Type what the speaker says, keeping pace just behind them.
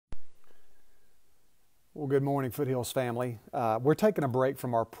Well, good morning, Foothills family. We're taking a break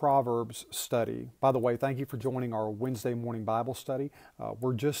from our Proverbs study. By the way, thank you for joining our Wednesday morning Bible study.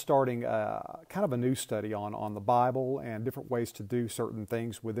 We're just starting kind of a new study on the Bible and different ways to do certain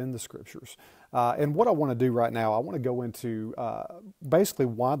things within the Scriptures. And what I want to do right now, I want to go into basically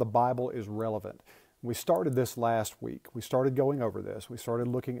why the Bible is relevant. We started this last week. We started going over this. We started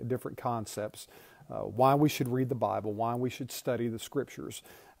looking at different concepts, why we should read the Bible, why we should study the Scriptures.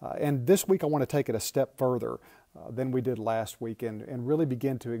 And this week I want to take it a step further than we did last week and really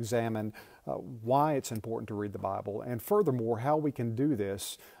begin to examine why it's important to read the Bible, and furthermore, how we can do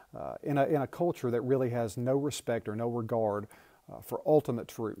this in a culture that really has no respect or no regard for ultimate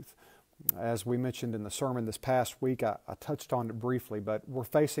truth. As we mentioned in the sermon this past week, I touched on it briefly, but we're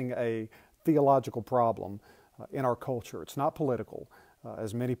facing a theological problem in our culture. It's not political,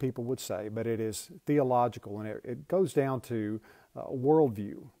 as many people would say, but it is theological, and it goes down to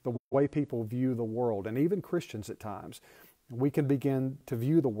worldview, the way people view the world, and even Christians at times. We can begin to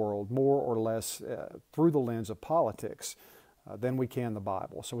view the world more or less through the lens of politics than we can the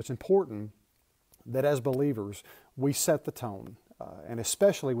Bible. So it's important that as believers we set the tone, and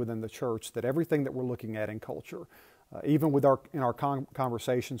especially within the church, that everything that we're looking at in culture, even with in our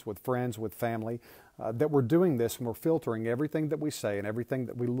conversations with friends, with family, that we're doing this and we're filtering everything that we say and everything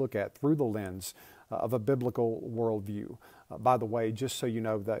that we look at through the lens of a biblical worldview. By the way, just so you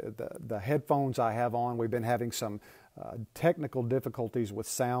know, the headphones I have on, we've been having some technical difficulties with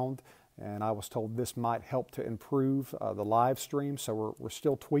sound, and I was told this might help to improve the live stream, so we're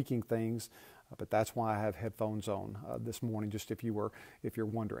still tweaking things. But that's why I have headphones on this morning, just if you're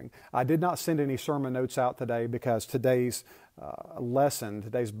wondering. I did not send any sermon notes out today because today's lesson,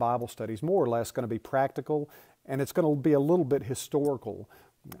 today's Bible study is more or less going to be practical, and it's going to be a little bit historical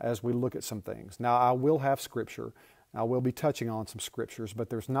as we look at some things. Now, I will have Scripture. I will be touching on some Scriptures, but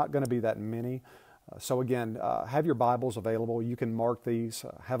there's not going to be that many. So again, have your Bibles available. You can mark these.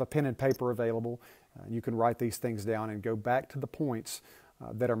 Have a pen and paper available. You can write these things down and go back to the points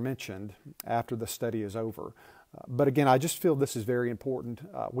that are mentioned after the study is over. But again, I just feel this is very important.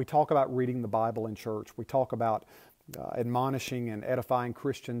 We talk about reading the Bible in church. We talk about admonishing and edifying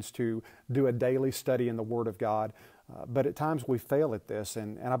Christians to do a daily study in the Word of God. But at times we fail at this,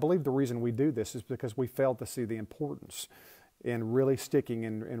 and I believe the reason we do this is because we fail to see the importance in really sticking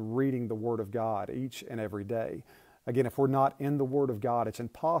and reading the Word of God each and every day. Again, if we're not in the Word of God, it's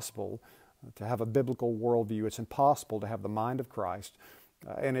impossible to have a biblical worldview. It's impossible to have the mind of Christ.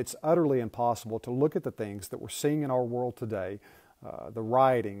 And it's utterly impossible to look at the things that we're seeing in our world today, the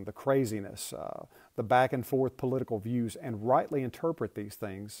rioting, the craziness, the back and forth political views, and rightly interpret these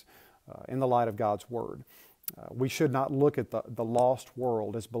things in the light of God's Word. We should not look at the lost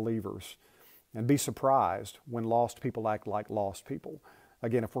world as believers and be surprised when lost people act like lost people.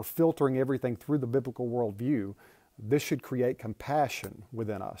 Again, if we're filtering everything through the biblical worldview, this should create compassion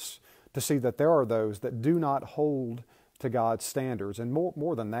within us to see that there are those that do not hold to God's standards, and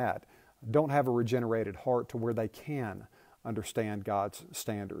more than that, don't have a regenerated heart to where they can understand God's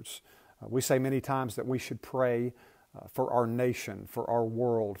standards. We say many times that we should pray for our nation, for our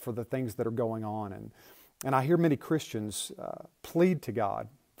world, for the things that are going on, and I hear many Christians plead to God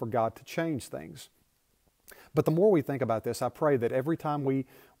for God to change things. But the more we think about this, I pray that every time we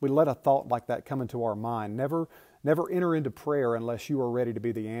let a thought like that come into our mind, never enter into prayer unless you are ready to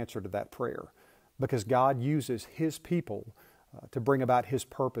be the answer to that prayer. Because God uses His people to bring about His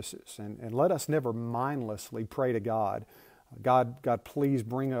purposes. And let us never mindlessly pray to God, God, please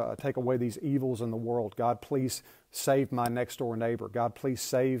take away these evils in the world. God, please save my next door neighbor. God, please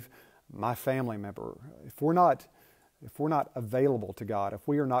save my family member. If we're not available to God, if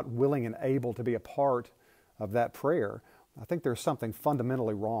we are not willing and able to be a part of that prayer, I think there's something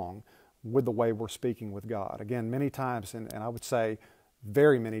fundamentally wrong with the way we're speaking with God. Again, many times, and I would say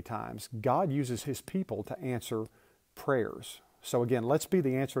very many times, God uses His people to answer prayers. So again, let's be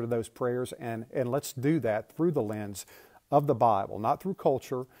the answer to those prayers, and let's do that through the lens of the Bible, not through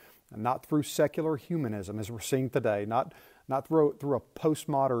culture, not through secular humanism as we're seeing today, not through a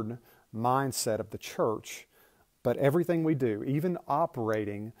postmodern mindset of the church, but everything we do, even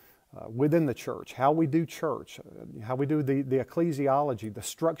operating within the church, how we do church, how we do the ecclesiology, the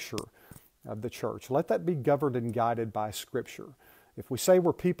structure of the church. Let that be governed and guided by Scripture. If we say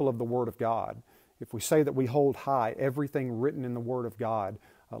we're people of the Word of God, if we say that we hold high everything written in the Word of God,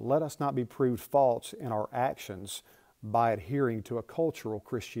 let us not be proved false in our actions by adhering to a cultural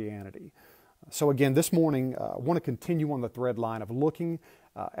Christianity. So again, this morning, I want to continue on the thread line of looking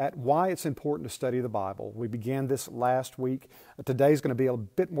at why it's important to study the Bible. We began this last week. Today's going to be a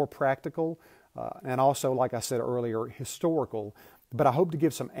bit more practical and also, like I said earlier, historical. But I hope to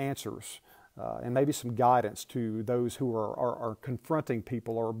give some answers and maybe some guidance to those who are confronting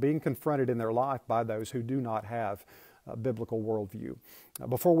people or being confronted in their life by those who do not have a biblical worldview.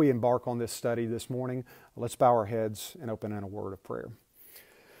 Before we embark on this study this morning, let's bow our heads and open in a word of prayer.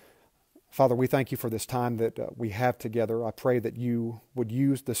 Father, we thank you for this time that we have together. I pray that you would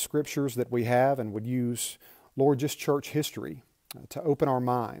use the scriptures that we have and would use, Lord, just church history to open our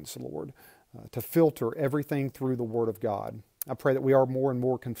minds, Lord, to filter everything through the Word of God. I pray that we are more and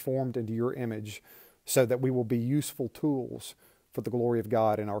more conformed into your image so that we will be useful tools for the glory of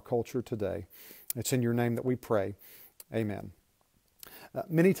God in our culture today. It's in your name that we pray. Amen.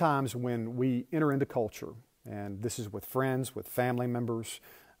 Many times when we enter into culture, and this is with friends, with family members,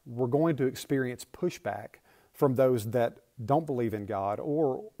 we're going to experience pushback from those that don't believe in God,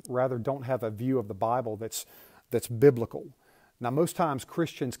 or rather don't have a view of the Bible that's biblical. Now, most times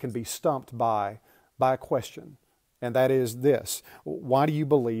Christians can be stumped by a question, and that is this: why do you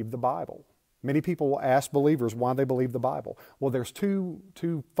believe the Bible? Many people will ask believers why they believe the Bible. Well, there's two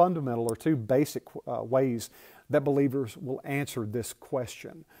fundamental or two basic ways that believers will answer this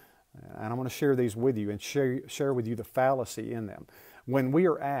question. And I'm going to share these with you and share with you the fallacy in them. When we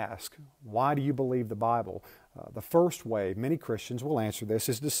are asked, why do you believe the Bible? The first way many Christians will answer this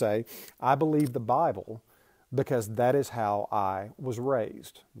is to say, I believe the Bible because that is how I was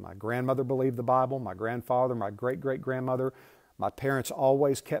raised. My grandmother believed the Bible, my grandfather, my great-great-grandmother. My parents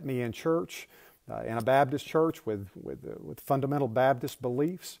always kept me in church, in a Baptist church with fundamental Baptist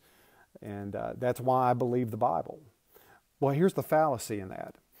beliefs, and that's why I believe the Bible. Well, here's the fallacy in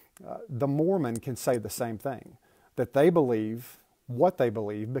that. The Mormon can say the same thing, that they believe what they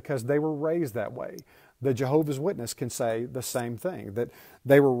believe because they were raised that way. The Jehovah's Witness can say the same thing, that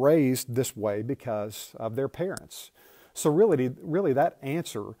they were raised this way because of their parents. So really that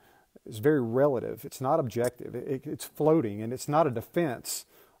answer is very relative. It's not objective. It's floating, and it's not a defense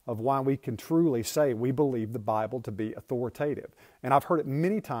of why we can truly say we believe the Bible to be authoritative. And I've heard it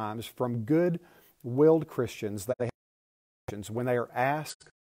many times from good-willed Christians that they have questions when they are asked,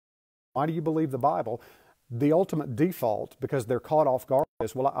 why do you believe the Bible? The ultimate default, because they're caught off guard,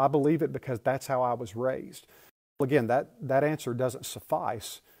 is, well, I believe it because that's how I was raised. Well, again, that answer doesn't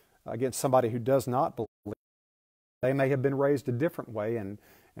suffice against somebody who does not believe. They may have been raised a different way, and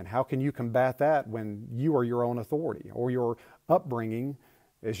how can you combat that when you are your own authority, or your upbringing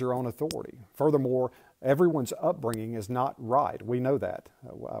is your own authority? Furthermore, everyone's upbringing is not right. We know that.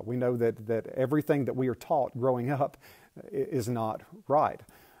 We know that everything that we are taught growing up is not right.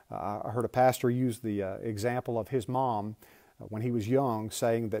 I heard a pastor use the example of his mom when he was young,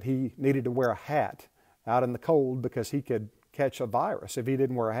 saying that he needed to wear a hat out in the cold because he could catch a virus if he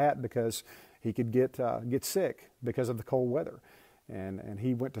didn't wear a hat, because he could get sick because of the cold weather. And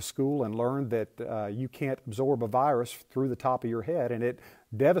he went to school and learned that you can't absorb a virus through the top of your head, and it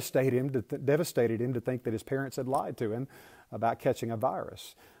devastated him to think that his parents had lied to him about catching a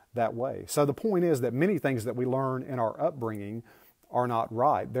virus that way. So the point is that many things that we learn in our upbringing are not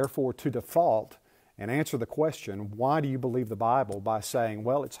right. Therefore, to default and answer the question, why do you believe the Bible, by saying,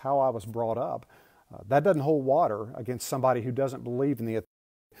 well, it's how I was brought up, that doesn't hold water against somebody who doesn't believe in the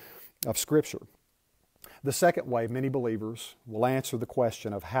authority of Scripture. The second way many believers will answer the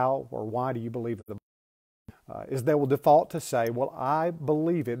question of how or why do you believe the Bible is they will default to say, well, I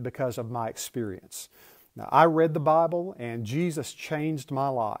believe it because of my experience. Now, I read the Bible and Jesus changed my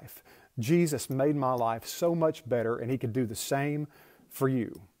life. Jesus made my life so much better, and He could do the same for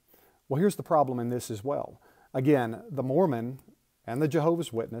you. Well, here's the problem in this as well. Again, the Mormon and the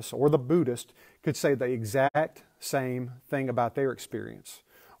Jehovah's Witness or the Buddhist could say the exact same thing about their experience.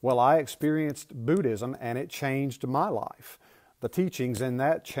 Well, I experienced Buddhism and it changed my life. The teachings in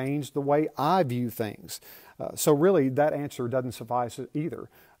that changed the way I view things. So really, that answer doesn't suffice either.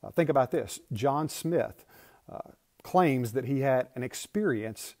 Think about this. John Smith claims that he had an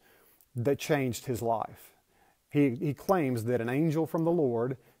experience that changed his life. He claims that an angel from the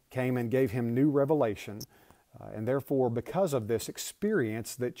Lord came and gave him new revelation, and therefore, because of this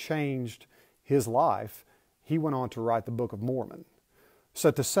experience that changed his life, he went on to write the Book of Mormon.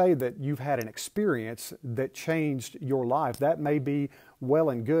 So to say that you've had an experience that changed your life, that may be well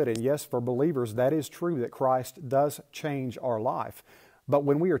and good, and yes, for believers, that is true that Christ does change our life. But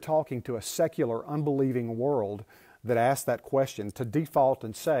when we are talking to a secular, unbelieving world that asks that question, to default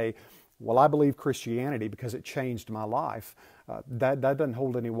and say, well, I believe Christianity because it changed my life, that doesn't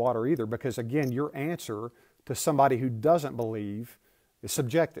hold any water either, because again, your answer to somebody who doesn't believe is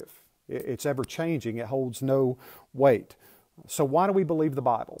subjective. It's ever changing. It holds no weight. So why do we believe the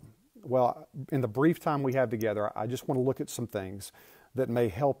Bible? Well, in the brief time we have together, I just want to look at some things that may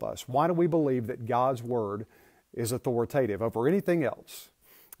help us. Why do we believe that God's Word is authoritative over anything else?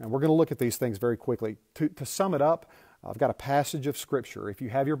 And we're going to look at these things very quickly. To sum it up, I've got a passage of Scripture. If you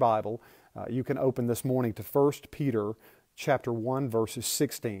have your Bible, you can open this morning to 1 Peter chapter 1, verses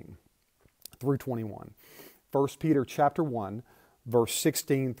 16 through 21. 1 Peter chapter 1, verse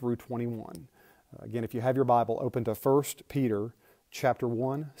 16 through 21. Again, if you have your Bible, open to 1 Peter chapter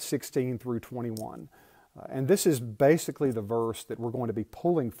 1, 16 through 21. And this is basically the verse that we're going to be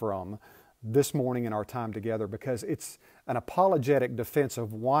pulling from this morning in our time together, because it's an apologetic defense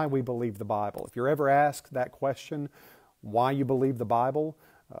of why we believe the Bible. If you're ever asked that question, why you believe the Bible,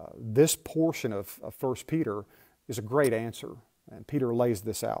 this portion of 1 Peter is a great answer, and Peter lays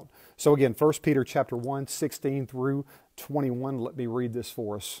this out. So again, 1 Peter chapter 1, 16 through 21, let me read this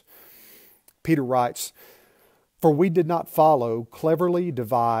for us. Peter writes, "For we did not follow cleverly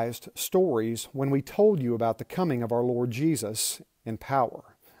devised stories when we told you about the coming of our Lord Jesus in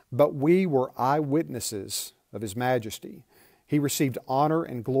power, but we were eyewitnesses of His majesty. He received honor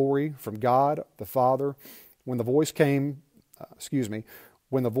and glory from God the Father when the voice came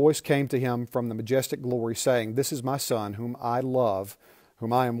to Him from the majestic glory, saying, 'This is my Son, whom I love,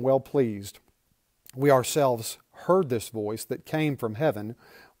 whom I am well pleased.' We ourselves heard this voice that came from heaven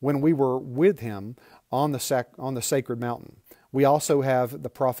when we were with Him on the sacred mountain. We also have the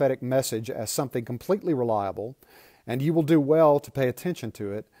prophetic message as something completely reliable, and you will do well to pay attention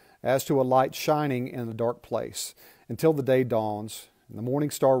to it as to a light shining in a dark place, until the day dawns and the morning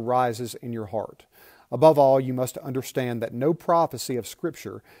star rises in your heart. Above all, you must understand that no prophecy of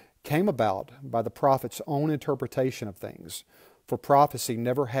Scripture came about by the prophet's own interpretation of things. For prophecy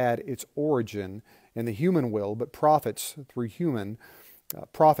never had its origin in the human will, but prophets, though human,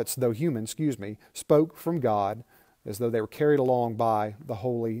 spoke from God as though they were carried along by the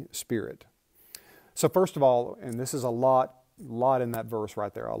Holy Spirit." So first of all, and this is a lot in that verse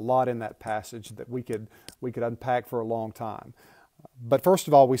right there, a lot in that passage that we could unpack for a long time. But first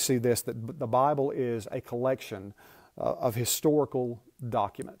of all, we see this, that the Bible is a collection of historical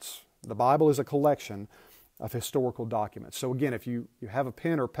documents. The Bible is a collection of historical documents. So again, if you have a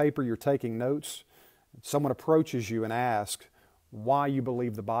pen or paper, you're taking notes, someone approaches you and asks why you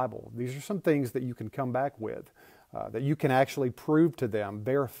believe the Bible, these are some things that you can come back with, that you can actually prove to them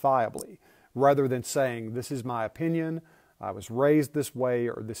verifiably, rather than saying, this is my opinion, I was raised this way,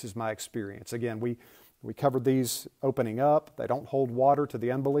 or this is my experience. Again, we covered these opening up. They don't hold water to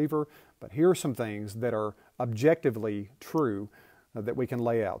the unbeliever, but here are some things that are objectively true that we can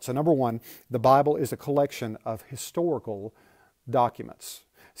lay out. So number one, the Bible is a collection of historical documents.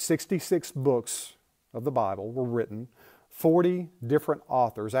 66 books of the Bible were written, 40 different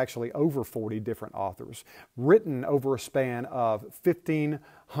authors, actually over 40 different authors, written over a span of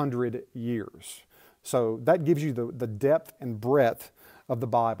 1,500 years. So that gives you the depth and breadth of the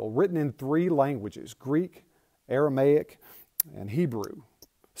Bible, written in 3 languages, Greek, Aramaic, and Hebrew.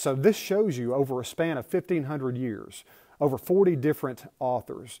 So this shows you over a span of 1,500 years, over 40 different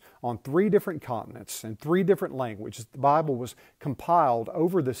authors on 3 different continents and 3 different languages. The Bible was compiled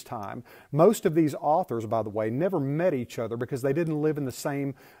over this time. Most of these authors, by the way, never met each other because they didn't live in the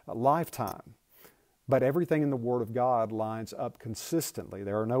same lifetime. But everything in the Word of God lines up consistently.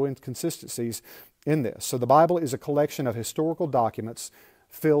 There are no inconsistencies in this. So the Bible is a collection of historical documents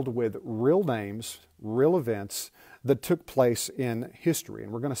filled with real names, real events that took place in history.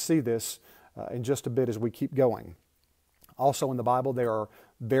 And we're going to see this in just a bit as we keep going. Also in the Bible, there are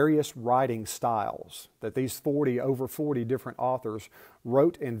various writing styles that these over 40 different authors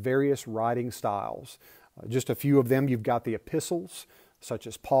wrote in various writing styles. Just a few of them, you've got the epistles, such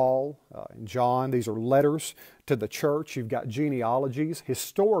as Paul and John. These are letters to the church. You've got genealogies,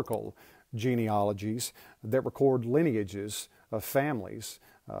 historical genealogies that record lineages of families,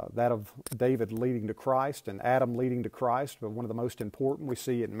 that of David leading to Christ and Adam leading to Christ, but one of the most important we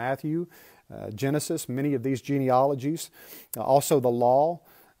see in Matthew, Genesis, many of these genealogies. Also the law,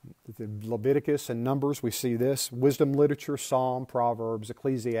 Leviticus and Numbers, we see this. Wisdom literature, Psalm, Proverbs,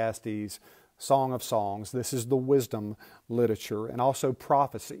 Ecclesiastes, Song of Songs. This is the wisdom literature. And also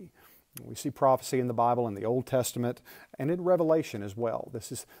prophecy. We see prophecy in the Bible in the Old Testament and in Revelation as well.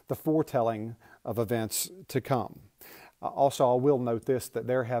 This is the foretelling of events to come. Also, I will note this, that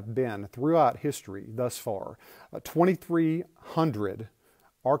there have been, throughout history thus far, 2,300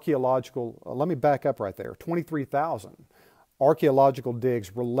 archaeological, let me back up right there, 23,000 archaeological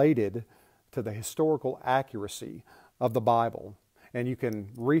digs related to the historical accuracy of the Bible. And you can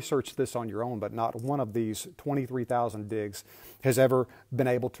research this on your own, but not one of these 23,000 digs has ever been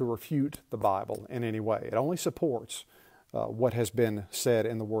able to refute the Bible in any way. It only supports what has been said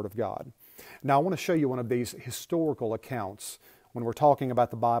in the Word of God. Now, I want to show you one of these historical accounts when we're talking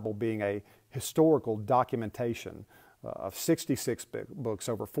about the Bible being a historical documentation of 66 books,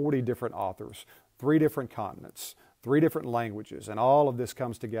 over 40 different authors, 3 different continents, 3 different languages, and all of this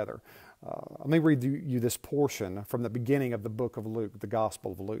comes together. Let me read you this portion from the beginning of the book of Luke, the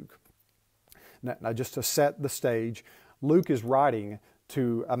Gospel of Luke. Now, just to set the stage, Luke is writing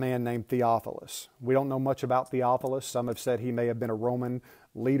to a man named Theophilus. We don't know much about Theophilus. Some have said he may have been a Roman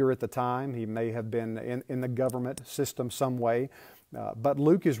leader at the time. He may have been in the government system some way. But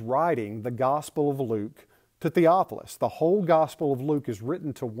Luke is writing the Gospel of Luke to Theophilus. The whole Gospel of Luke is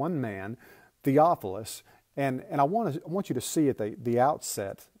written to one man, Theophilus. And I want you to see at the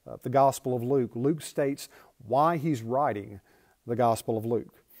outset of the Gospel of Luke, Luke states why he's writing the Gospel of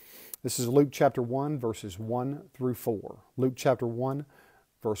Luke. This is Luke chapter 1, verses 1 through 4. Luke chapter 1,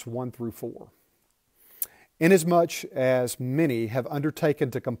 verse 1 through 4. Inasmuch as many have undertaken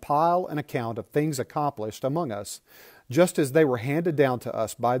to compile an account of things accomplished among us, just as they were handed down to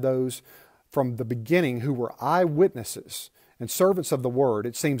us by those from the beginning who were eyewitnesses and servants of the word,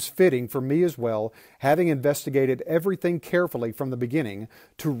 it seems fitting for me as well, having investigated everything carefully from the beginning,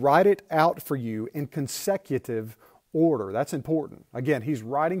 to write it out for you in consecutive order. That's important. Again, he's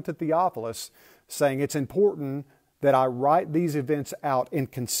writing to Theophilus saying it's important that I write these events out in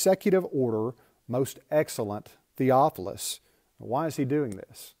consecutive order, most excellent Theophilus. Why is he doing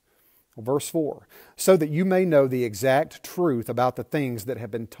this? Well, verse 4, so that you may know the exact truth about the things that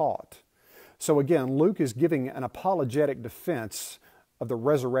have been taught. So again, Luke is giving an apologetic defense of the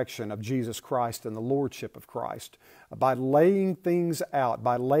resurrection of Jesus Christ and the lordship of Christ by laying things out,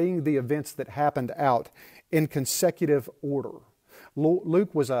 by laying the events that happened out in consecutive order.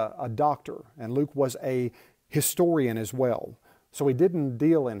 Luke was a doctor, and Luke was a historian as well. So he didn't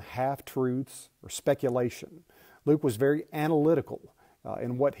deal in half-truths or speculation. Luke was very analytical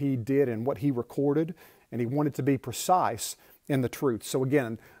in what he did and what he recorded, and he wanted to be precise in the truth. So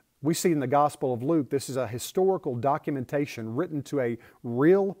again, we see in the Gospel of Luke, this is a historical documentation written to a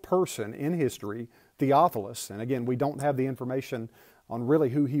real person in history, Theophilus. And again, we don't have the information on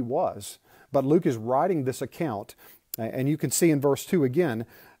really who he was. But Luke is writing this account, and you can see in verse 2 again,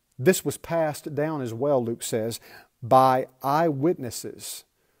 this was passed down as well, Luke says, by eyewitnesses.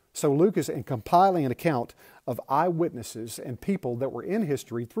 So Luke is compiling an account of eyewitnesses and people that were in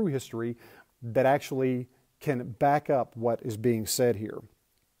history, through history, that actually can back up what is being said here.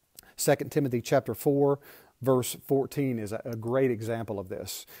 2 Timothy chapter 4, verse 14 is a great example of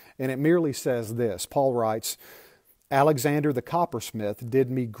this. And it merely says this. Paul writes, Alexander the coppersmith did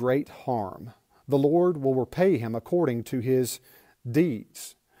me great harm. The Lord will repay him according to his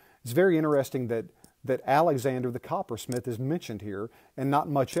deeds. It's very interesting that Alexander the coppersmith is mentioned here and not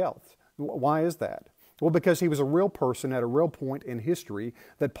much else. Why is that? Well, because he was a real person at a real point in history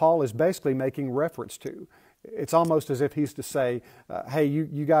that Paul is basically making reference to. It's almost as if he's to say, hey,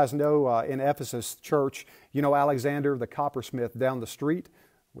 you guys know in Ephesus church, you know Alexander the coppersmith down the street,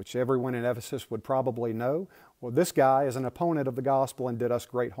 which everyone in Ephesus would probably know. Well, this guy is an opponent of the gospel and did us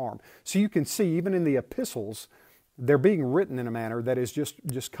great harm. So you can see, even in the epistles, they're being written in a manner that is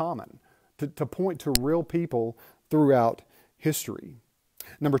just common, to point to real people throughout history.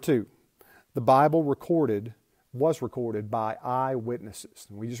 Number 2, the Bible was recorded by eyewitnesses.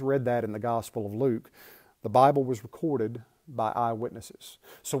 And we just read that in the Gospel of Luke. The Bible was recorded by eyewitnesses.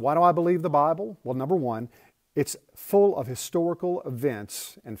 So why do I believe the Bible? Well, number 1, it's full of historical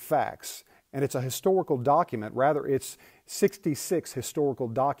events and facts, and it's a historical document. Rather, it's 66 historical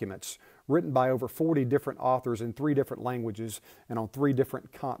documents written by over 40 different authors in 3 different languages and on 3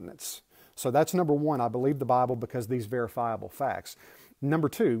 different continents. So that's number 1. I believe the Bible because of these verifiable facts. Number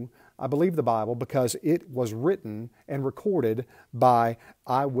 2, I believe the Bible because it was written and recorded by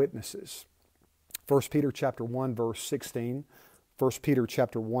eyewitnesses. 1 Peter chapter 1, verse 16. 1 Peter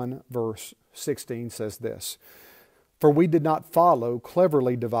chapter 1, verse 16 says this, For we did not follow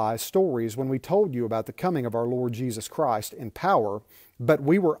cleverly devised stories when we told you about the coming of our Lord Jesus Christ in power, but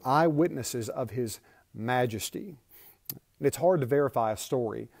we were eyewitnesses of His majesty. And it's hard to verify a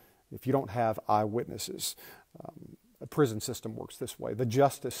story if you don't have eyewitnesses. The prison system works this way. The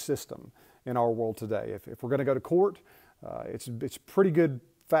justice system in our world today. If we're going to go to court, it's pretty good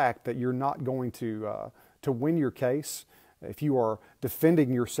fact that you're not going to win your case if you are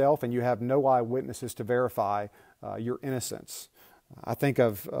defending yourself and you have no eyewitnesses to verify your innocence. I think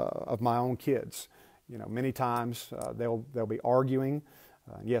of my own kids. You know, many times they'll be arguing.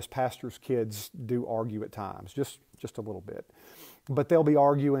 Yes, pastors' kids do argue at times, just a little bit. But they'll be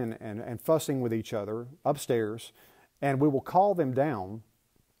arguing and fussing with each other upstairs, and we will call them down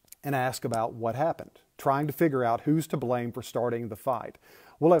and ask about what happened, trying to figure out who's to blame for starting the fight.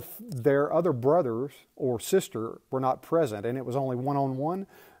 Well, if their other brothers or sister were not present and it was only one-on-one,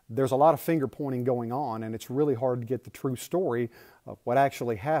 there's a lot of finger pointing going on, and it's really hard to get the true story of what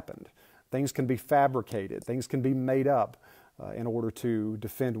actually happened. Things can be fabricated, things can be made up in order to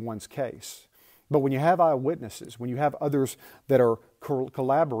defend one's case. But when you have eyewitnesses, when you have others that are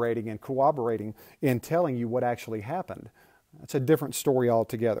collaborating and corroborating in telling you what actually happened, that's a different story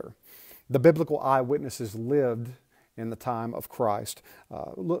altogether. The biblical eyewitnesses lived in the time of Christ.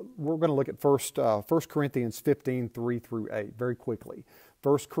 We're going to look at 1 Corinthians 15, 3 through 8, very quickly.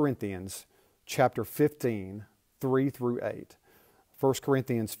 1 Corinthians chapter 15, 3 through 8. 1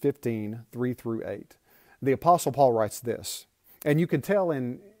 Corinthians 15, 3 through 8. The Apostle Paul writes this, and you can tell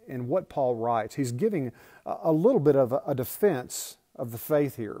in what Paul writes, he's giving a little bit of a defense of the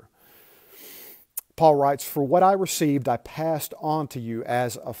faith here. Paul writes, "For what I received I passed on to you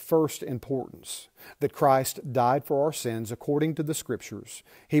as of first importance, that Christ died for our sins according to the Scriptures.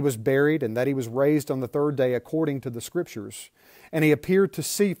 He was buried, and that He was raised on the third day according to the Scriptures. And He appeared to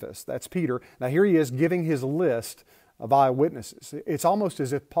Cephas," that's Peter. Now here he is giving his list of eyewitnesses. It's almost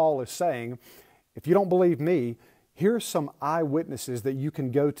as if Paul is saying, if you don't believe me, here's some eyewitnesses that you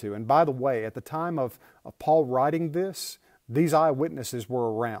can go to. And by the way, at the time of Paul writing this, these eyewitnesses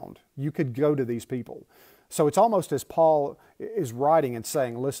were around. You could go to these people. So it's almost as Paul is writing and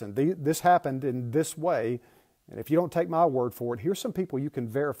saying, listen, this happened in this way, and if you don't take my word for it, here's some people you can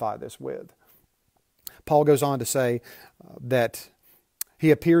verify this with. Paul goes on to say that he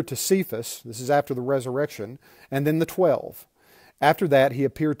appeared to Cephas, this is after the resurrection, and then the 12. After that, he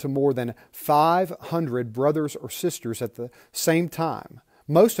appeared to more than 500 brothers or sisters at the same time,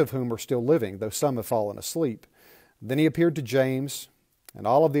 most of whom are still living, though some have fallen asleep. Then he appeared to James and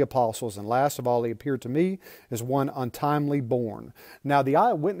all of the apostles, and last of all, he appeared to me as one untimely born. Now, the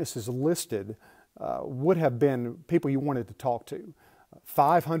eyewitnesses listed would have been people you wanted to talk to.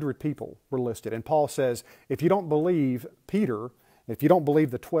 500 people were listed. And Paul says, if you don't believe Peter, if you don't believe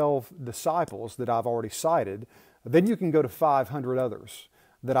the 12 disciples that I've already cited, then you can go to 500 others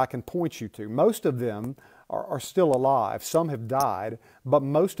that I can point you to. Most of them are still alive. Some have died, but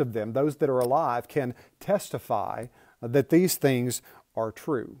most of them, those that are alive, can testify that these things are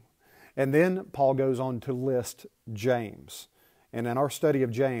true. And then Paul goes on to list James. And in our study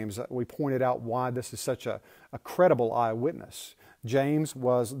of James, we pointed out why this is such a credible eyewitness. James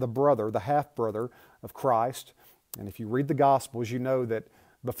was the brother, the half-brother of Christ. And if you read the Gospels, you know that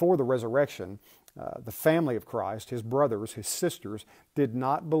before the resurrection, the family of Christ, his brothers, his sisters, did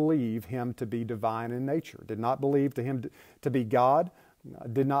not believe him to be divine in nature, did not believe him to be God,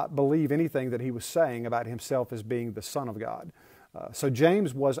 did not believe anything that he was saying about himself as being the Son of God. So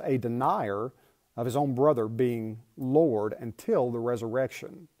James was a denier of his own brother being Lord until the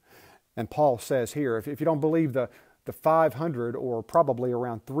resurrection. And Paul says here, if you don't believe the 500 or probably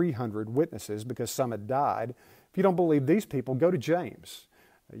around 300 witnesses, because some had died, if you don't believe these people, go to James.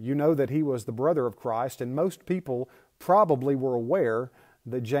 You know that he was the brother of Christ, and most people probably were aware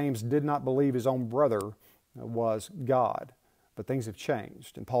that James did not believe his own brother was God. But things have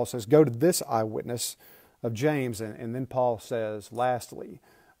changed. And Paul says, go to this eyewitness of James. And then Paul says, lastly,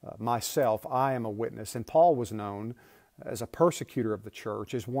 myself, I am a witness. And Paul was known as a persecutor of the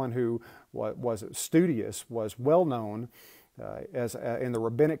church, as one who was studious, was well known in the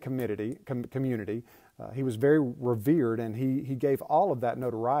rabbinic community. He was very revered, and he gave all of that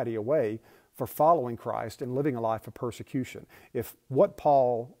notoriety away for following Christ and living a life of persecution. If what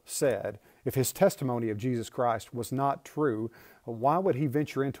Paul said, if his testimony of Jesus Christ was not true, why would he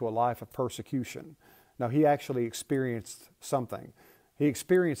venture into a life of persecution? No, he actually experienced something. He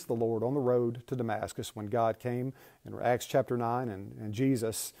experienced the Lord on the road to Damascus when God came in Acts chapter 9, and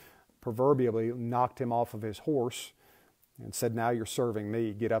Jesus proverbially knocked him off of his horse and said, now you're serving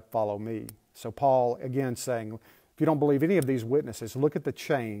me, get up, follow me. So Paul, again, saying, if you don't believe any of these witnesses, look at the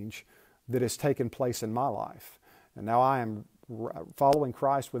change that has taken place in my life. And now I am following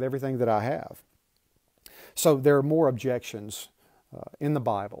Christ with everything that I have. So there are more objections in the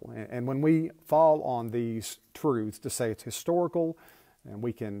Bible. And when we fall on these truths to say it's historical, and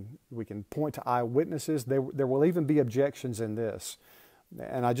we can point to eyewitnesses, there will even be objections in this.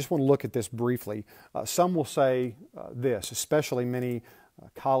 And I just want to look at this briefly. Some will say this, especially many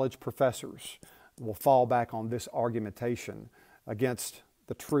college professors will fall back on this argumentation against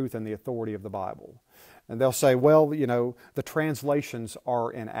the truth and the authority of the Bible. And they'll say, well, you know, the translations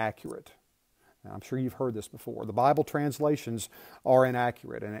are inaccurate. Now, I'm sure you've heard this before. The Bible translations are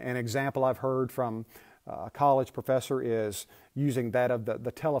inaccurate. And an example I've heard from a college professor is using that of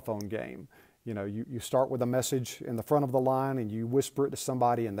the telephone game. You know, you start with a message in the front of the line and you whisper it to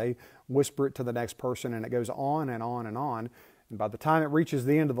somebody and they whisper it to the next person, and it goes on and on and on. And by the time it reaches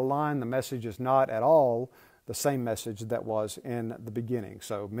the end of the line, the message is not at all the same message that was in the beginning.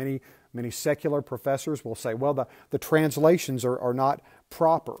 So many secular professors will say, well, the translations are not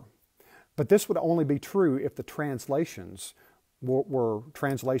proper. But this would only be true if the translations were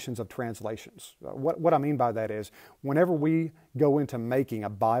translations of translations. What I mean by that is, whenever we go into making a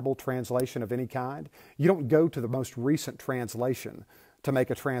Bible translation of any kind, you don't go to the most recent translation to make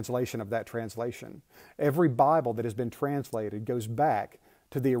a translation of that translation. Every Bible that has been translated goes back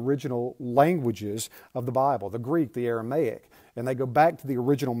to the original languages of the Bible, the Greek, the Aramaic, and they go back to the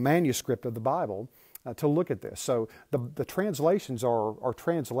original manuscript of the Bible to look at this. So the translations are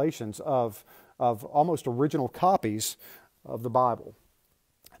translations of almost original copies of the Bible.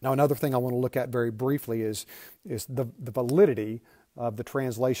 Now, another thing I want to look at very briefly is the validity of the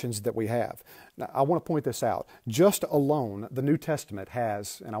translations that we have. Now, I want to point this out. Just alone, the New Testament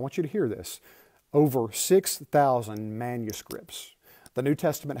has, and I want you to hear this, over 6,000 manuscripts. The New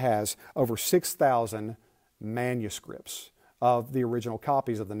Testament has over 6,000 manuscripts of the original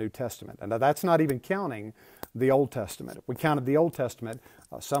copies of the New Testament. And now that's not even counting the Old Testament. If we counted the Old Testament,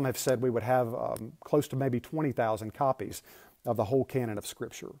 some have said we would have close to maybe 20,000 copies of the whole canon of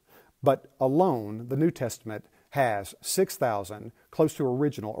Scripture. But alone, the New Testament has 6,000, close to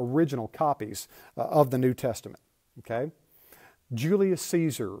original copies of the New Testament. Okay? Julius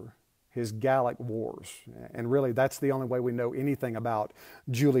Caesar, his Gallic Wars, and really that's the only way we know anything about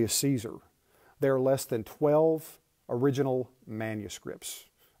Julius Caesar. There are less than 12 original manuscripts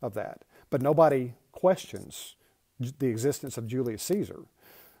of that. But nobody questions the existence of Julius Caesar.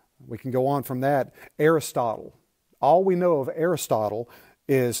 We can go on from that. Aristotle. All we know of Aristotle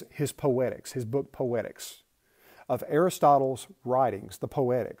is his Poetics, his book Poetics. Of Aristotle's writings, the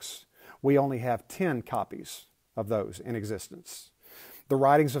Poetics, we only have 10 copies of those in existence. The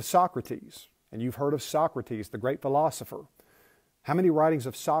writings of Socrates, and you've heard of Socrates, the great philosopher. How many writings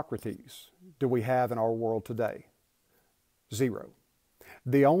of Socrates do we have in our world today? 0.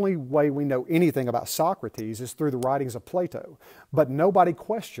 The only way we know anything about Socrates is through the writings of Plato. But nobody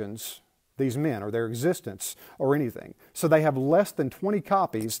questions these men or their existence or anything. So they have less than 20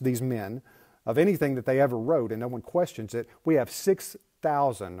 copies, these men, of anything that they ever wrote, and no one questions it. We have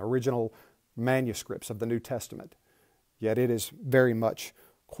 6,000 original manuscripts of the New Testament, yet it is very much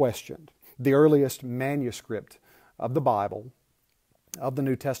questioned. The earliest manuscript of the Bible, of the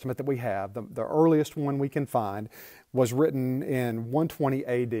New Testament that we have, the earliest one we can find, was written in 120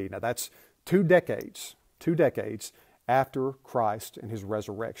 AD. Now that's 2 decades after Christ and His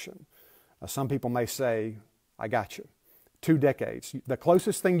resurrection. Now, some people may say, I got you. 2 decades. The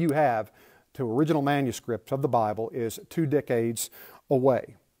closest thing you have to original manuscripts of the Bible is 2 decades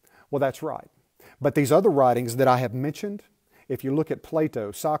away. Well, that's right. But these other writings that I have mentioned, if you look at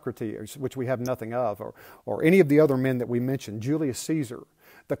Plato, Socrates, which we have nothing of, or any of the other men that we mentioned, Julius Caesar,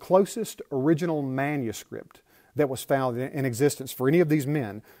 the closest original manuscript that was found in existence for any of these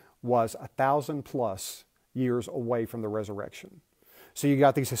men was 1,000+ years away from the resurrection. So you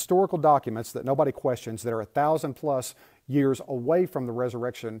got these historical documents that nobody questions that are 1,000+ years away from the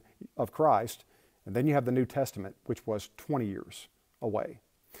resurrection of Christ, and then you have the New Testament, which was 20 years away.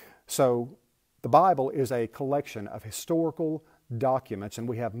 So the Bible is a collection of historical documents, and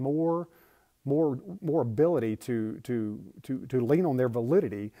we have more ability to lean on their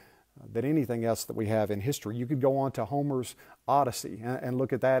validity than anything else that we have in history. You could go on to Homer's Odyssey and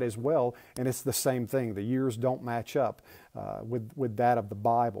look at that as well, and it's the same thing. The years don't match up with that of the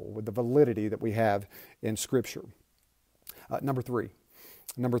Bible, with the validity that we have in Scripture. Number three,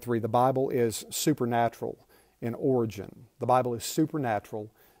 the Bible is supernatural in origin. The Bible is supernatural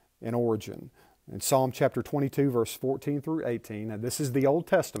in origin. In Psalm chapter 22, verse 14 through 18, and this is the Old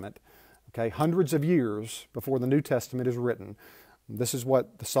Testament, okay, hundreds of years before the New Testament is written. This is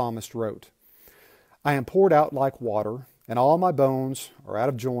what the psalmist wrote. I am poured out like water, and all my bones are out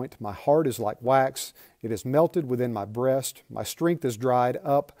of joint. My heart is like wax. It is melted within my breast. My strength is dried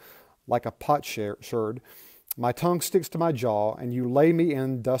up like a potsherd. My tongue sticks to my jaw, and you lay me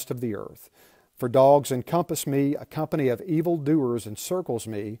in dust of the earth. For dogs encompass me, a company of evildoers encircles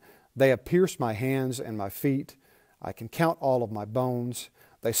me. They have pierced my hands and my feet. I can count all of my bones.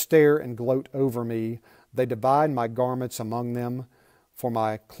 They stare and gloat over me. They divide my garments among them. For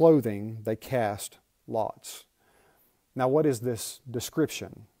my clothing they cast lots. Now, what is this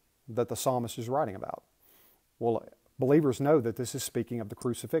description that the psalmist is writing about? Well, believers know that this is speaking of the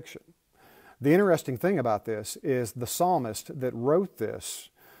crucifixion. The interesting thing about this is the psalmist that wrote this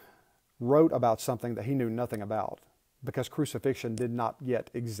wrote about something that he knew nothing about, because crucifixion did not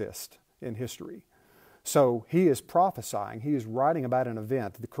yet exist in history. So he is prophesying, he is writing about an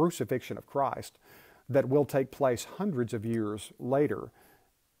event, the crucifixion of Christ, that will take place hundreds of years later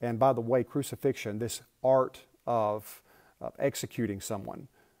And by the way, crucifixion, this art of executing someone,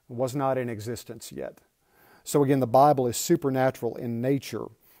 was not in existence yet. So again, the Bible is supernatural in nature,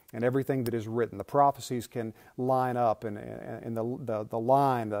 and everything that is written. The prophecies can line up, and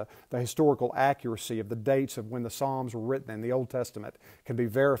the historical accuracy of the dates of when the Psalms were written in the Old Testament can be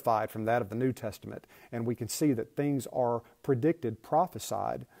verified from that of the New Testament. And we can see that things are predicted,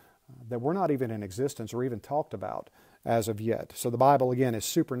 prophesied, that were not even in existence or even talked about as of yet. So the Bible, again, is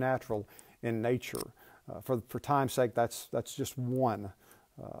supernatural in nature. For time's sake, that's just one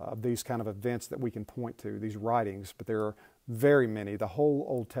of these kind of events that we can point to, these writings, but there are very many. The whole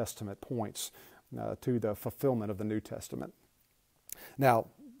Old Testament points to the fulfillment of the New Testament. Now,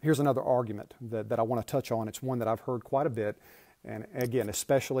 here's another argument that I want to touch on. It's one that I've heard quite a bit, and again,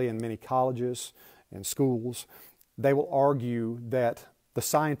 especially in many colleges and schools. They will argue that the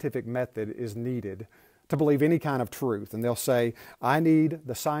scientific method is needed to believe any kind of truth, and they'll say, I need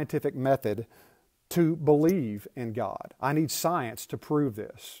the scientific method to believe in God. I need science to prove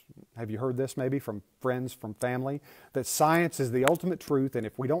this. Have you heard this maybe from friends, from family? That science is the ultimate truth, and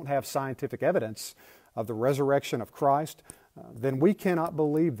if we don't have scientific evidence of the resurrection of Christ, then we cannot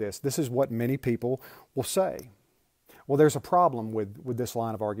believe this. This is what many people will say. Well, there's a problem with this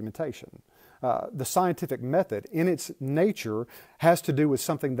line of argumentation. The scientific method, in its nature, has to do with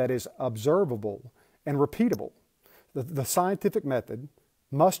something that is observable and repeatable. The scientific method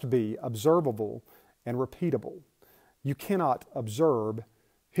must be observable and repeatable. You cannot observe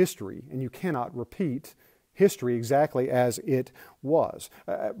history, and you cannot repeat history exactly as it was.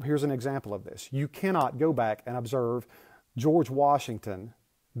 Here's an example of this. You cannot go back and observe George Washington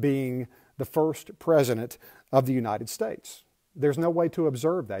being the first president of the United States. There's no way to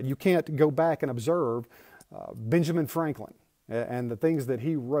observe that. You can't go back and observe Benjamin Franklin and the things that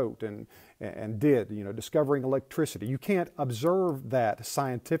he wrote and did, discovering electricity. You can't observe that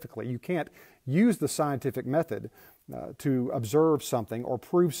scientifically. You can't use the scientific method to observe something or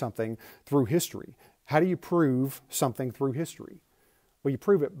prove something through history. How do you prove something through history? Well, you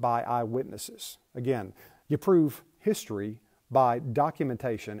prove it by eyewitnesses. Again, you prove history by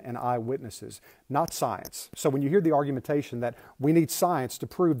documentation and eyewitnesses, not science. So when you hear the argumentation that we need science to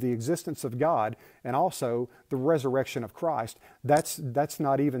prove the existence of God and also the resurrection of Christ, that's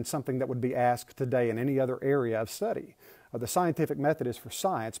not even something that would be asked today in any other area of study. The scientific method is for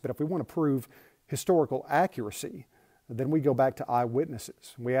science, but if we want to prove historical accuracy, then we go back to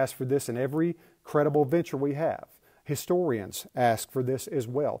eyewitnesses. We ask for this in every credible venture we have. Historians ask for this as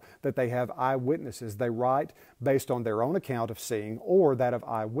well, that they have eyewitnesses. They write based on their own account of seeing or that of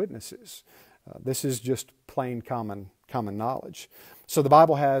eyewitnesses. This is just plain common knowledge. So the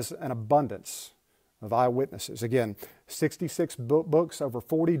Bible has an abundance of eyewitnesses. Again, 66 books, over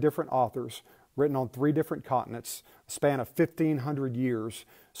 40 different authors, written on 3 different continents, a span of 1,500 years.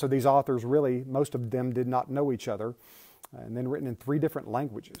 So these authors really, most of them did not know each other, and then written in 3 different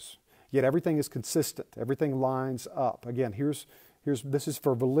languages. Yet everything is consistent. Everything lines up. Again, this is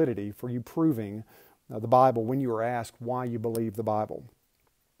for validity, for you proving the Bible when you are asked why you believe the Bible.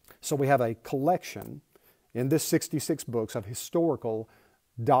 So we have a collection in this 66 books of historical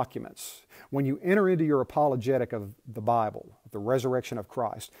documents. When you enter into your apologetic of the Bible, the resurrection of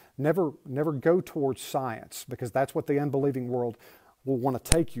Christ, never go towards science, because that's what the unbelieving world will want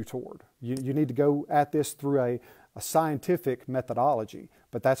to take you toward. You need to go at this through a scientific methodology,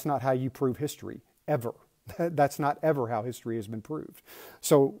 but that's not how you prove history, ever. That's not ever how history has been proved.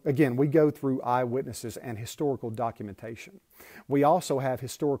 So again, we go through eyewitnesses and historical documentation. We also have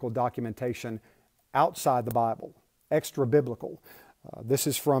historical documentation outside the Bible, extra-biblical. This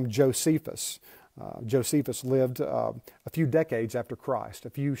is from Josephus. Josephus lived a few decades after Christ, a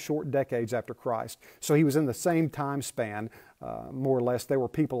few short decades after Christ. So he was in the same time span, more or less. There were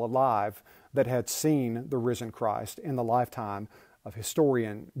people alive that had seen the risen Christ in the lifetime of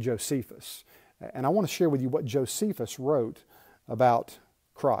historian Josephus. And I want to share with you what Josephus wrote about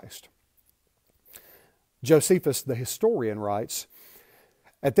Christ. Josephus, the historian, writes,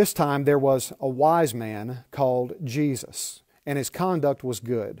 "At this time there was a wise man called Jesus, and his conduct was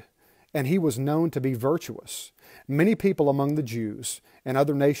good, and he was known to be virtuous. Many people among the Jews and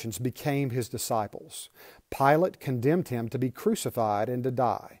other nations became his disciples. Pilate condemned him to be crucified and to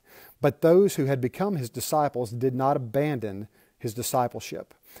die. But those who had become his disciples did not abandon his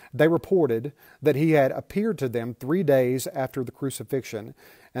discipleship. They reported that he had appeared to them 3 days after the crucifixion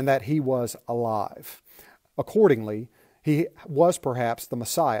and that he was alive. Accordingly, he was perhaps the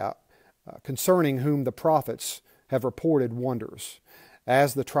Messiah, concerning whom the prophets have reported wonders.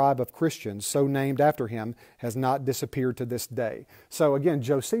 As the tribe of Christians, so named after him, has not disappeared to this day." So again,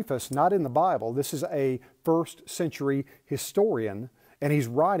 Josephus, not in the Bible, this is a first century historian And he's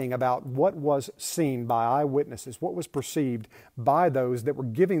writing about what was seen by eyewitnesses, what was perceived by those that were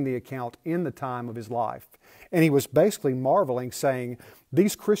giving the account in the time of his life. And he was basically marveling, saying,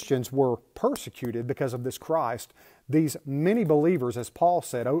 these Christians were persecuted because of this Christ. These many believers, as Paul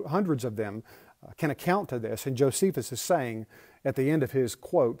said, hundreds of them, can account to this. And Josephus is saying at the end of his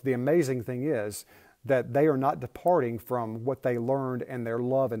quote, the amazing thing is that they are not departing from what they learned and their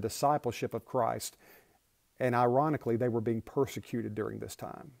love and discipleship of Christ. And ironically, they were being persecuted during this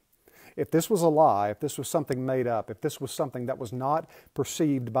time. If this was a lie, if this was something made up, if this was something that was not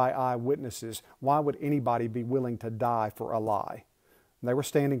perceived by eyewitnesses, why would anybody be willing to die for a lie? And they were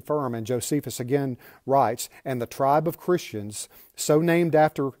standing firm, and Josephus again writes, and the tribe of Christians, so named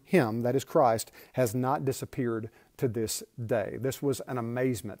after him, that is Christ, has not disappeared to this day. This was an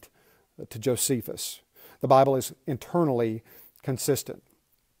amazement to Josephus. The Bible is internally consistent.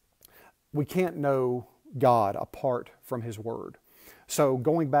 We can't know God apart from his word. So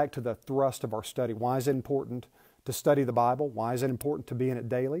going back to the thrust of our study, why is it important to study the Bible? Why is it important to be in it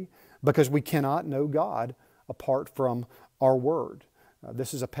daily? Because we cannot know God apart from our word.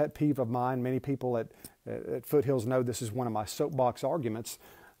 This is a pet peeve of mine. Many people at Foothills know this is one of my soapbox arguments,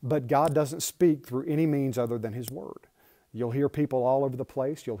 but God doesn't speak through any means other than his word. You'll hear people all over the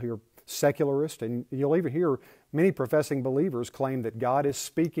place. You'll hear secularists, and you'll even hear many professing believers claim that God is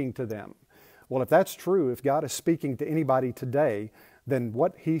speaking to them. Well, if that's true, if God is speaking to anybody today, then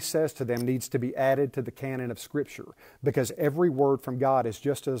what he says to them needs to be added to the canon of Scripture, because every word from God is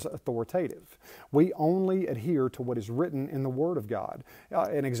just as authoritative. We only adhere to what is written in the Word of God.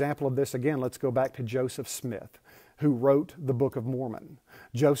 An example of this, again, let's go back to Joseph Smith, who wrote the Book of Mormon.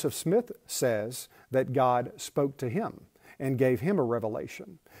 Joseph Smith says that God spoke to him and gave him a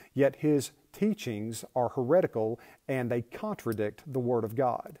revelation, yet his teachings are heretical and they contradict the Word of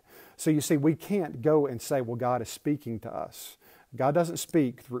God. So you see, we can't go and say, well, God is speaking to us. God doesn't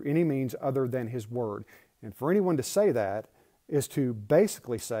speak through any means other than his word. And for anyone to say that is to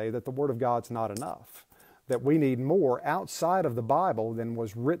basically say that the word of God's not enough, that we need more outside of the Bible than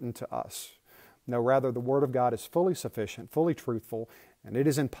was written to us. No, rather, the word of God is fully sufficient, fully truthful, and it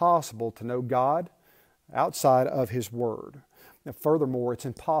is impossible to know God outside of his word. And furthermore, it's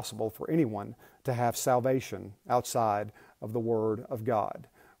impossible for anyone to have salvation outside of the word of God.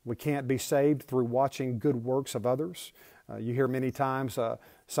 We can't be saved through watching good works of others. You hear many times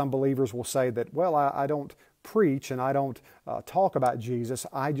some believers will say that, well, I don't preach and I don't talk about Jesus.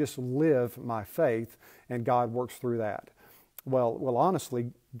 I just live my faith and God works through that. Well,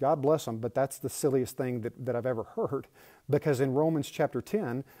 honestly, God bless them, but that's the silliest thing that I've ever heard, because in Romans chapter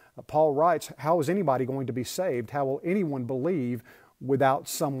 10, Paul writes, how is anybody going to be saved? How will anyone believe without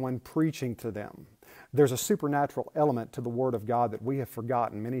someone preaching to them? There's a supernatural element to the Word of God that we have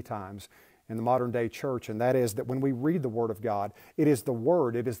forgotten many times in the modern day church, and that is that when we read the Word of God, it is the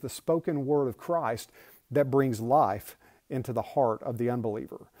Word, it is the spoken Word of Christ that brings life into the heart of the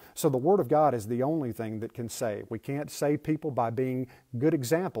unbeliever. So the Word of God is the only thing that can save. We can't save people by being good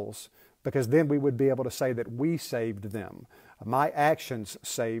examples, because then we would be able to say that we saved them. My actions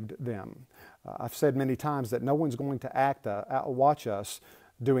saved them. I've said many times that no one's going to watch us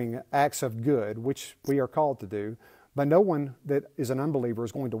doing acts of good, which we are called to do, but no one that is an unbeliever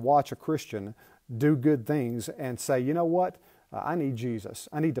is going to watch a Christian do good things and say, you know what, I need Jesus.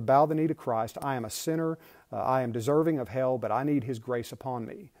 I need to bow the knee to Christ. I am a sinner. I am deserving of hell, but I need his grace upon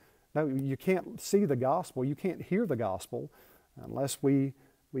me. No, you can't see the gospel. You can't hear the gospel unless we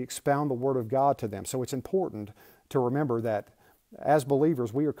expound the Word of God to them. So it's important to remember that as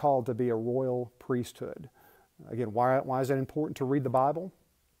believers, we are called to be a royal priesthood. Again, why is it important to read the Bible?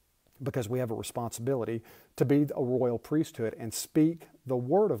 Because we have a responsibility to be a royal priesthood and speak the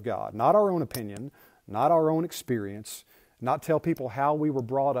Word of God, not our own opinion, not our own experience, not tell people how we were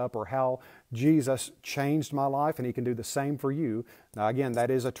brought up or how Jesus changed my life and he can do the same for you. Now again,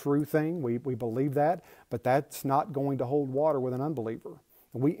 that is a true thing. We believe that, but that's not going to hold water with an unbeliever.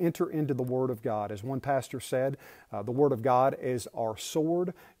 We enter into the Word of God. As one pastor said, the Word of God is our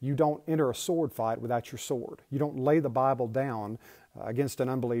sword. You don't enter a sword fight without your sword. You don't lay the Bible down against an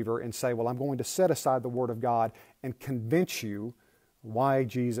unbeliever and say, well, I'm going to set aside the Word of God and convince you why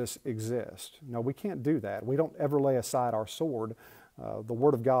Jesus exists. No, we can't do that. We don't ever lay aside our sword. The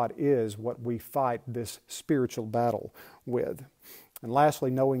Word of God is what we fight this spiritual battle with. And lastly,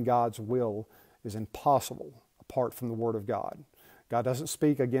 knowing God's will is impossible apart from the Word of God. God doesn't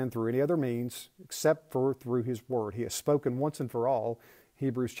speak again through any other means except for through His Word. He has spoken once and for all.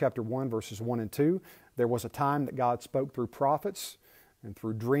 Hebrews chapter 1, verses 1 and 2. There was a time that God spoke through prophets and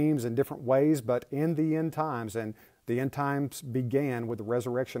through dreams in different ways, but in the end times, and the end times began with the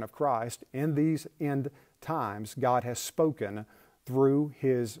resurrection of Christ, in these end times, God has spoken through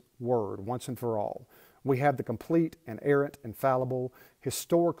His Word once and for all. We have the complete, inerrant, infallible,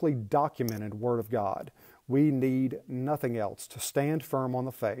 historically documented Word of God. We need nothing else to stand firm on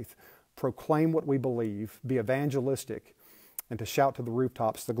the faith, proclaim what we believe, be evangelistic, and to shout to the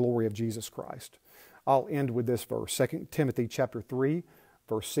rooftops the glory of Jesus Christ. I'll end with this verse, 2 Timothy chapter 3,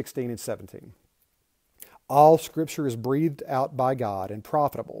 verse 16 and 17. All Scripture is breathed out by God and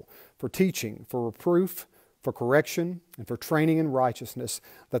profitable for teaching, for reproof, for correction, and for training in righteousness,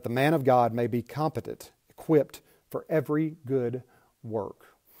 that the man of God may be competent, equipped for every good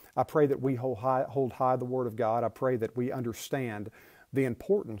work. I pray that we hold high the Word of God. I pray that we understand the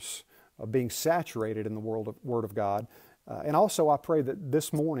importance of being saturated in the Word of God. And also I pray that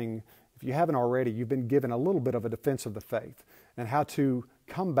this morning, if you haven't already, you've been given a little bit of a defense of the faith and how to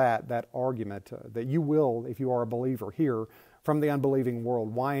combat that argument that you will, if you are a believer, hear from the unbelieving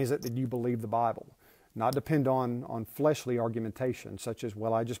world. Why is it that you believe the Bible? Not depend on fleshly argumentation, such as,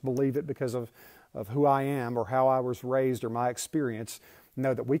 well, I just believe it because of who I am or how I was raised or my experience.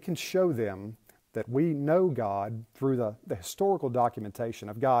 No, that we can show them that we know God through the historical documentation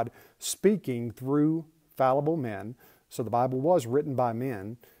of God speaking through fallible men. So the Bible was written by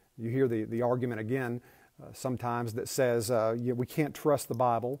men. You hear the argument again sometimes that says we can't trust the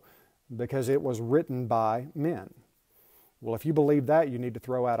Bible because it was written by men. Well, if you believe that, you need to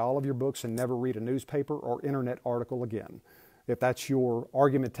throw out all of your books and never read a newspaper or internet article again, if that's your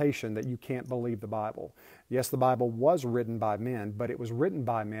argumentation that you can't believe the Bible. Yes, the Bible was written by men, but it was written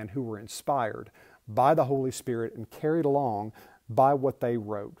by men who were inspired by the Holy Spirit and carried along by what they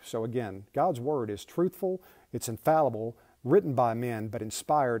wrote. So again, God's Word is truthful, it's infallible, written by men, but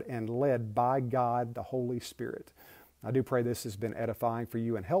inspired and led by God, the Holy Spirit. I do pray this has been edifying for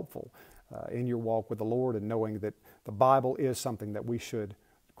you and helpful in your walk with the Lord, and knowing that the Bible is something that we should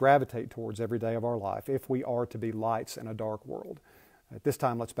gravitate towards every day of our life if we are to be lights in a dark world. At this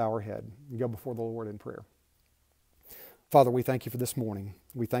time, let's bow our head and go before the Lord in prayer. Father, we thank you for this morning.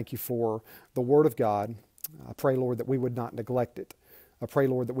 We thank you for the Word of God. I pray, Lord, that we would not neglect it. I pray,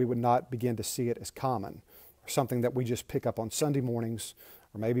 Lord, that we would not begin to see it as common or something that we just pick up on Sunday mornings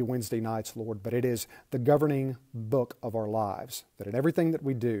or maybe Wednesday nights, Lord, but it is the governing book of our lives, that in everything that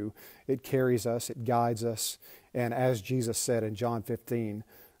we do, it carries us, it guides us, and as Jesus said in John 15,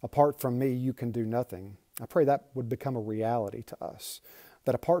 apart from me, you can do nothing. I pray that would become a reality to us,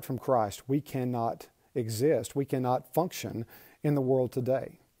 that apart from Christ, we cannot exist, we cannot function in the world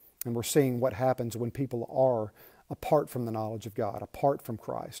today. And we're seeing what happens when people are apart from the knowledge of God, apart from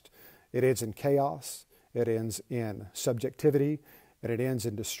Christ. It ends in chaos, it ends in subjectivity, and it ends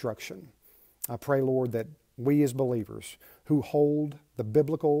in destruction. I pray, Lord, that we as believers who hold the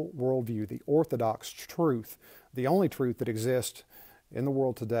biblical worldview, the orthodox truth, the only truth that exists in the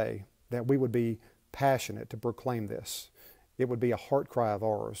world today, that we would be passionate to proclaim this. It would be a heart cry of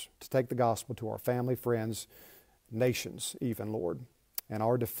ours to take the gospel to our family, friends, nations even, Lord. And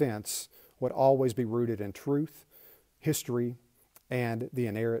our defense would always be rooted in truth, history, and the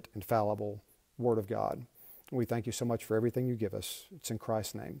inerrant, infallible Word of God. We thank you so much for everything you give us. It's in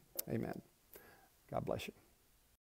Christ's name. Amen. God bless you.